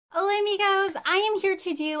Hola amigos, I am here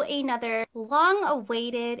to do another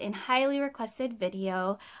long-awaited and highly requested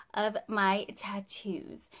video of my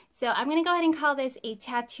tattoos. So I'm going to go ahead and call this a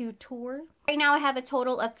tattoo tour. Right now I have a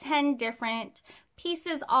total of 10 different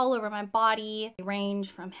pieces all over my body. They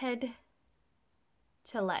range from head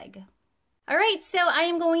to leg. Alright, so I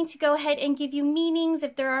am going to go ahead and give you meanings,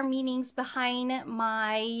 if there are meanings behind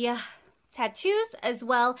my tattoos, as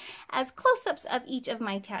well as close-ups of each of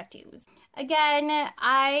my tattoos. Again,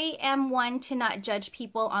 I am one to not judge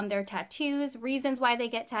people on their tattoos, reasons why they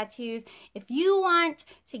get tattoos. If you want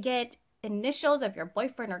to get initials of your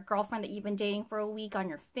boyfriend or girlfriend that you've been dating for a week on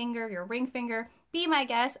your finger, your ring finger, be my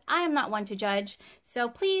guest. I am not one to judge, so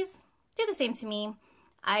please do the same to me.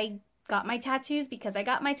 I got my tattoos because I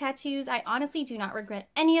got my tattoos. I honestly do not regret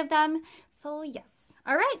any of them, so yes.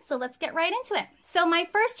 All right, so let's get right into it. So my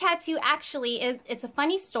first tattoo actually it's a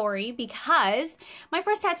funny story because my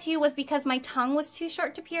first tattoo was because my tongue was too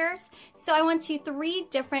short to pierce. So I went to 3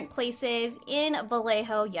 different places in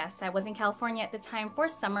Vallejo. Yes, I was in California at the time for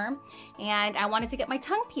summer, and I wanted to get my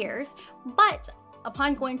tongue pierced, but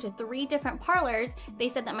upon going to 3 different parlors, they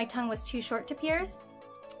said that my tongue was too short to pierce.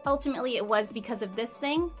 Ultimately, it was because of this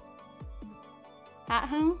thing at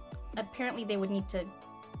home. Apparently, they would need to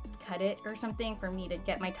cut it or something for me to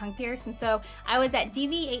get my tongue pierced. And so I was at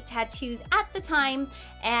DV8 Tattoos at the time,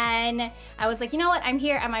 and I was like, you know what, I'm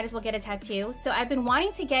here, I might as well get a tattoo. So I've been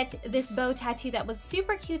wanting to get this bow tattoo that was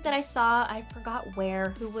super cute that I saw. I forgot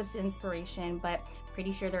who was the inspiration, but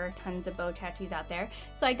pretty sure there are tons of bow tattoos out there.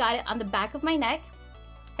 So I got it on the back of my neck.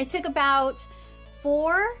 It took about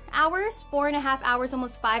 4 hours, 4.5 hours,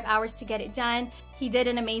 almost 5 hours to get it done. He did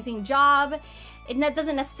an amazing job. It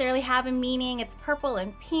doesn't necessarily have a meaning. It's purple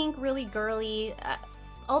and pink, really girly.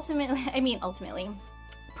 Ultimately,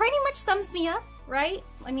 pretty much sums me up, right?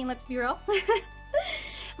 I mean, let's be real.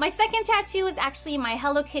 My second tattoo is actually my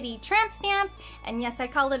Hello Kitty tramp stamp. And yes, I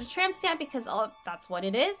call it a tramp stamp because that's what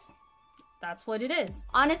it is. That's what it is.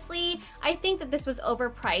 Honestly, I think that this was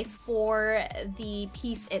overpriced for the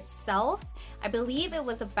piece itself. I believe it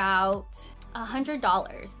was about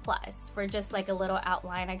 $100 plus for just like a little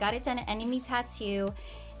outline. I got it done at Enemy Tattoo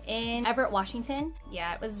in Everett, Washington.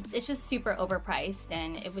 Yeah, it's just super overpriced,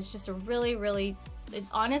 and it was just a really, it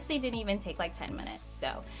honestly didn't even take like 10 minutes.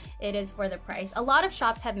 So it is for the price. A lot of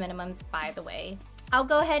shops have minimums, by the way. I'll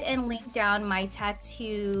go ahead and link down my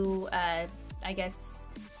tattoo, I guess,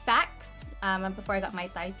 facts. Before I got my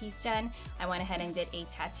thigh piece done, I went ahead and did a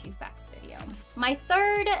tattoo facts video. My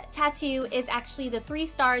third tattoo is actually the 3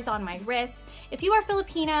 stars on my wrist. If you are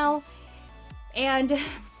Filipino and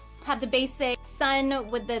have the basic sun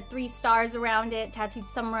with the 3 stars around it tattooed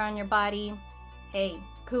somewhere on your body, hey,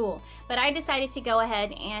 cool. But I decided to go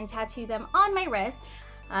ahead and tattoo them on my wrist.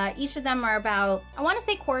 Each of them are about, I want to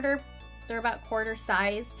say they're about quarter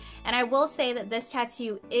sized, and I will say that this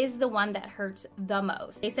tattoo is the one that hurts the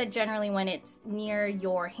most. They said generally when it's near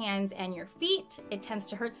your hands and your feet, it tends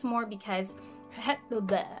to hurt more because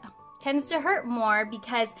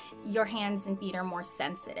your hands and feet are more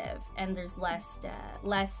sensitive and there's less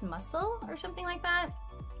muscle or something like that.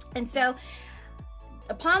 And so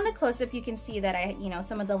upon the close-up, you can see that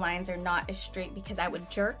some of the lines are not as straight because I would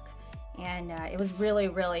jerk. And it was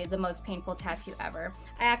really the most painful tattoo ever.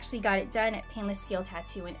 I actually got it done at Painless Steel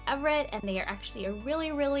Tattoo in Everett, and they are actually a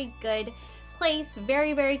really good place.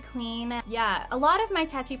 Very clean. Yeah, a lot of my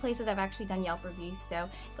tattoo places I've actually done Yelp reviews, so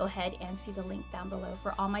go ahead and see the link down below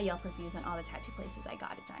for all my Yelp reviews and all the tattoo places I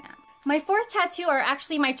got it done at. My fourth tattoo are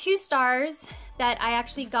actually my 2 stars that I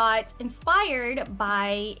actually got inspired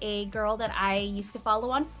by a girl that I used to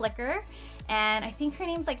follow on Flickr, and I think her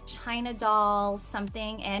name's like China Doll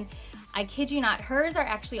something, and I kid you not, hers are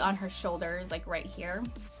actually on her shoulders, like right here.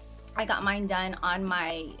 I got mine done on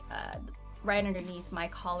my, right underneath my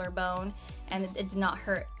collarbone, and it did not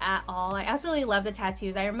hurt at all. I absolutely love the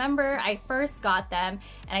tattoos. I remember I first got them,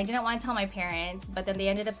 and I didn't want to tell my parents, but then they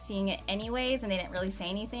ended up seeing it anyways, and they didn't really say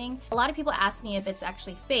anything. A lot of people ask me if it's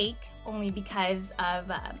actually fake, only because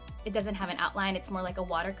of, it doesn't have an outline. It's more like a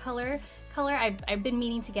watercolor color. I've been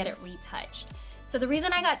meaning to get it retouched. So the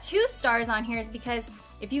reason I got 2 stars on here is because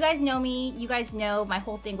if you guys know me, you guys know my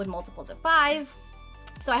whole thing with multiples of 5.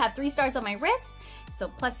 So I have 3 stars on my wrist, so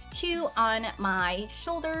plus 2 on my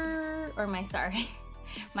shoulder, or my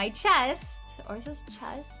chest, or is this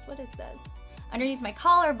chest? What is this? Underneath my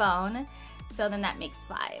collarbone, so then that makes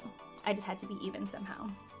 5. I just had to be even somehow.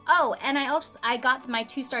 Oh, and I got my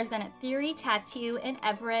 2 stars done at Theory Tattoo in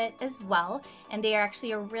Everett as well, and they are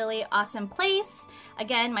actually a really awesome place.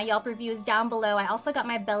 Again, my Yelp review is down below. I also got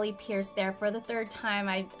my belly pierced there for the 3rd time.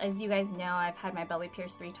 As you guys know, I've had my belly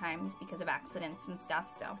pierced 3 times because of accidents and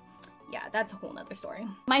stuff, so yeah, that's a whole nother story.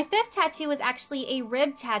 My 5th tattoo was actually a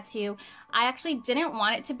rib tattoo. I actually didn't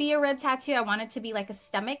want it to be a rib tattoo. I wanted it to be like a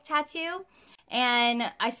stomach tattoo.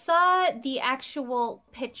 And I saw the actual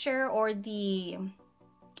picture or the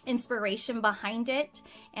inspiration behind it,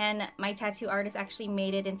 and my tattoo artist actually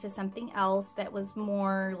made it into something else that was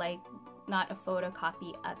more like not a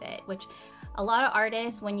photocopy of it, which a lot of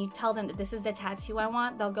artists, when you tell them that this is a tattoo I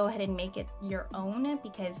want, they'll go ahead and make it your own,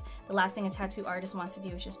 because the last thing a tattoo artist wants to do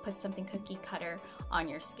is just put something cookie cutter on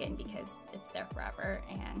your skin, because it's there forever,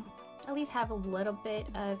 and at least have a little bit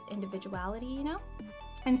of individuality, you know?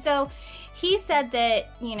 And so he said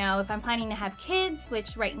that, you know, if I'm planning to have kids,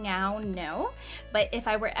 which right now, no, but if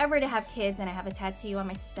I were ever to have kids and I have a tattoo on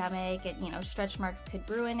my stomach, it, you know, stretch marks could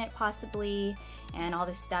ruin it possibly, and all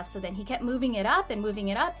this stuff. So then he kept moving it up, and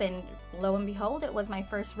lo and behold, it was my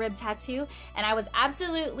first rib tattoo. And I was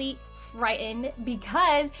absolutely frightened,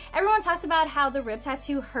 because everyone talks about how the rib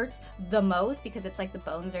tattoo hurts the most, because it's like the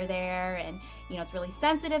bones are there, and, you know, it's really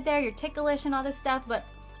sensitive there, you're ticklish and all this stuff. But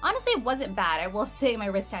honestly, it wasn't bad. I will say my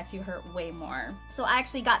wrist tattoo hurt way more. So I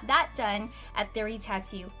actually got that done at Theory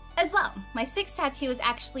Tattoo as well. My 6th tattoo is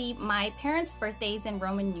actually my parents' birthdays in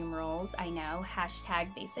Roman numerals. I know,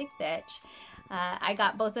 hashtag basic bitch. I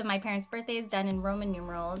got both of my parents' birthdays done in Roman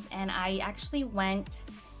numerals, and I actually went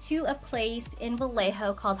to a place in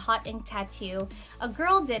Vallejo called Hot Ink Tattoo. A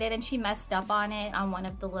girl did it, and she messed up on it on one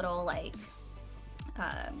of the little, like,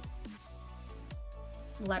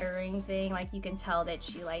 lettering thing. Like, you can tell that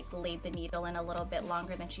she like laid the needle in a little bit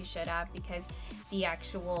longer than she should have, because the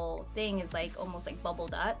actual thing is like almost like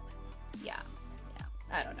bubbled up. Yeah,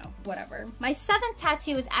 I don't know, whatever. My 7th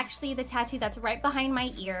tattoo is actually the tattoo that's right behind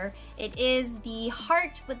my ear. It is the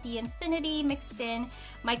heart with the infinity mixed in.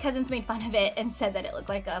 My cousins made fun of it and said that it looked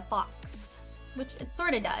like a fox, which it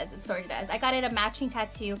sort of does. It sort of does. I got it a matching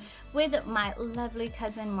tattoo with my lovely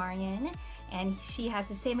cousin Marion, and she has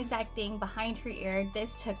the same exact thing behind her ear.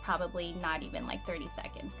 This took probably not even like 30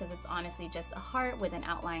 seconds, because it's honestly just a heart with an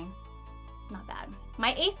outline. Not bad.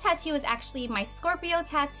 My 8th tattoo is actually my Scorpio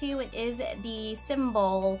tattoo. It is the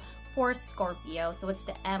symbol for Scorpio, so it's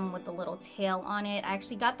the M with the little tail on it. I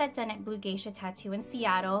actually got that done at Blue Geisha Tattoo in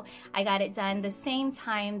Seattle. I got it done the same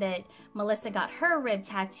time that Melissa got her rib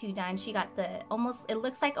tattoo done. She got the it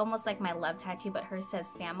looks like almost like my love tattoo, but hers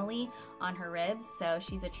says family on her ribs, so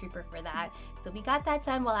she's a trooper for that. So we got that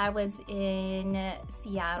done while I was in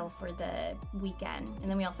Seattle for the weekend, and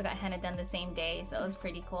then we also got henna done the same day, so it was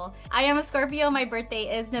pretty cool. I am a Scorpio. My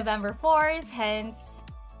birthday is November 4th, hence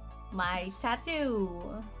my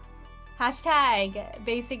tattoo. Hashtag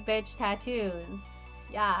basic bitch tattoos.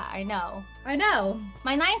 Yeah, I know. I know.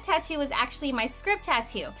 My 9th tattoo is actually my script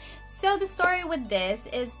tattoo. So the story with this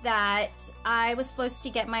is that I was supposed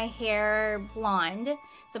to get my hair blonde.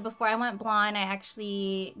 So before I went blonde, I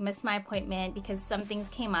actually missed my appointment because some things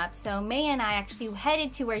came up. So May and I actually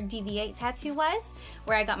headed to where DV8 Tattoo was,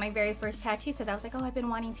 where I got my very first tattoo, because I was like, oh, I've been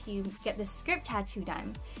wanting to get this script tattoo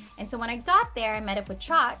done. And so when I got there, I met up with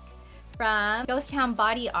Chalk from Ghost Town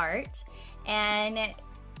Body Art. And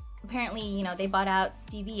apparently, you know, they bought out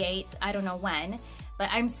DV8, I don't know when, but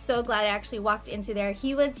I'm so glad I actually walked into there.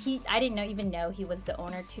 I didn't even know he was the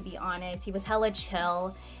owner, to be honest. He was hella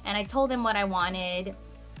chill, and I told him what I wanted.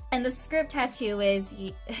 And the script tattoo is,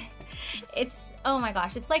 it's, oh my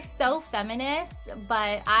gosh, it's like so feminist,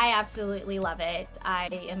 but I absolutely love it. I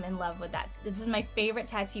am in love with that. This is my favorite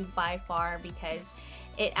tattoo by far, because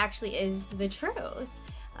it actually is the truth.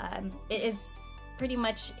 It is pretty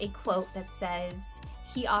much a quote that says,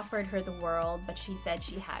 he offered her the world, but she said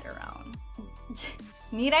she had her own.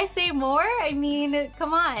 Need I say more? I mean,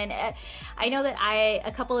 come on. I know that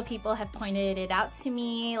a couple of people have pointed it out to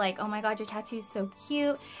me, like, oh my God, your tattoo is so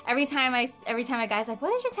cute. Every time a guy's like,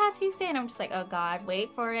 what does your tattoo say? And I'm just like, oh God,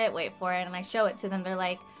 wait for it. And I show it to them. They're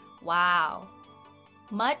like, wow,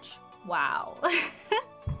 much wow.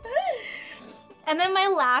 And then my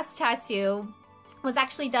last tattoo was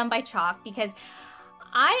actually done by Chalk, because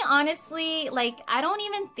I honestly, like, I don't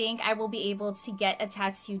even think I will be able to get a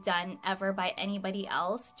tattoo done ever by anybody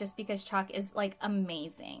else, just because Chalk is, like,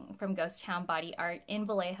 amazing, from Ghost Town Body Art in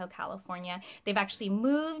Vallejo, California. They've actually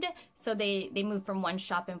moved, so they moved from one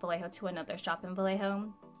shop in Vallejo to another shop in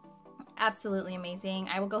Vallejo. Absolutely amazing.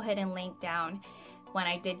 I will go ahead and link down when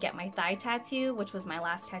I did get my thigh tattoo, which was my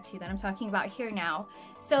last tattoo that I'm talking about here now.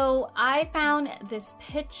 So I found this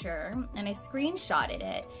picture and I screenshotted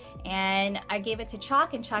it, and I gave it to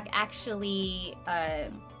Chalk, and Chalk actually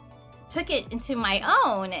took it into my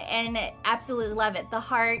own, and absolutely love it. The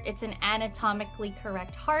heart, it's an anatomically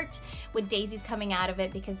correct heart with daisies coming out of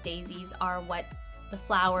it, because daisies are what the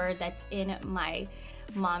flower that's in my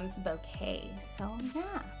mom's bouquet. So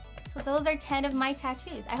yeah, So those are 10 of my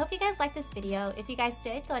tattoos. I hope you guys liked this video. If you guys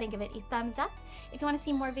did, go ahead and give it a thumbs up. If you want to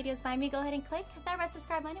see more videos by me, go ahead and click that red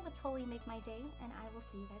subscribe button. It would totally make my day, and I will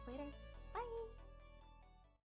see you guys later. Bye!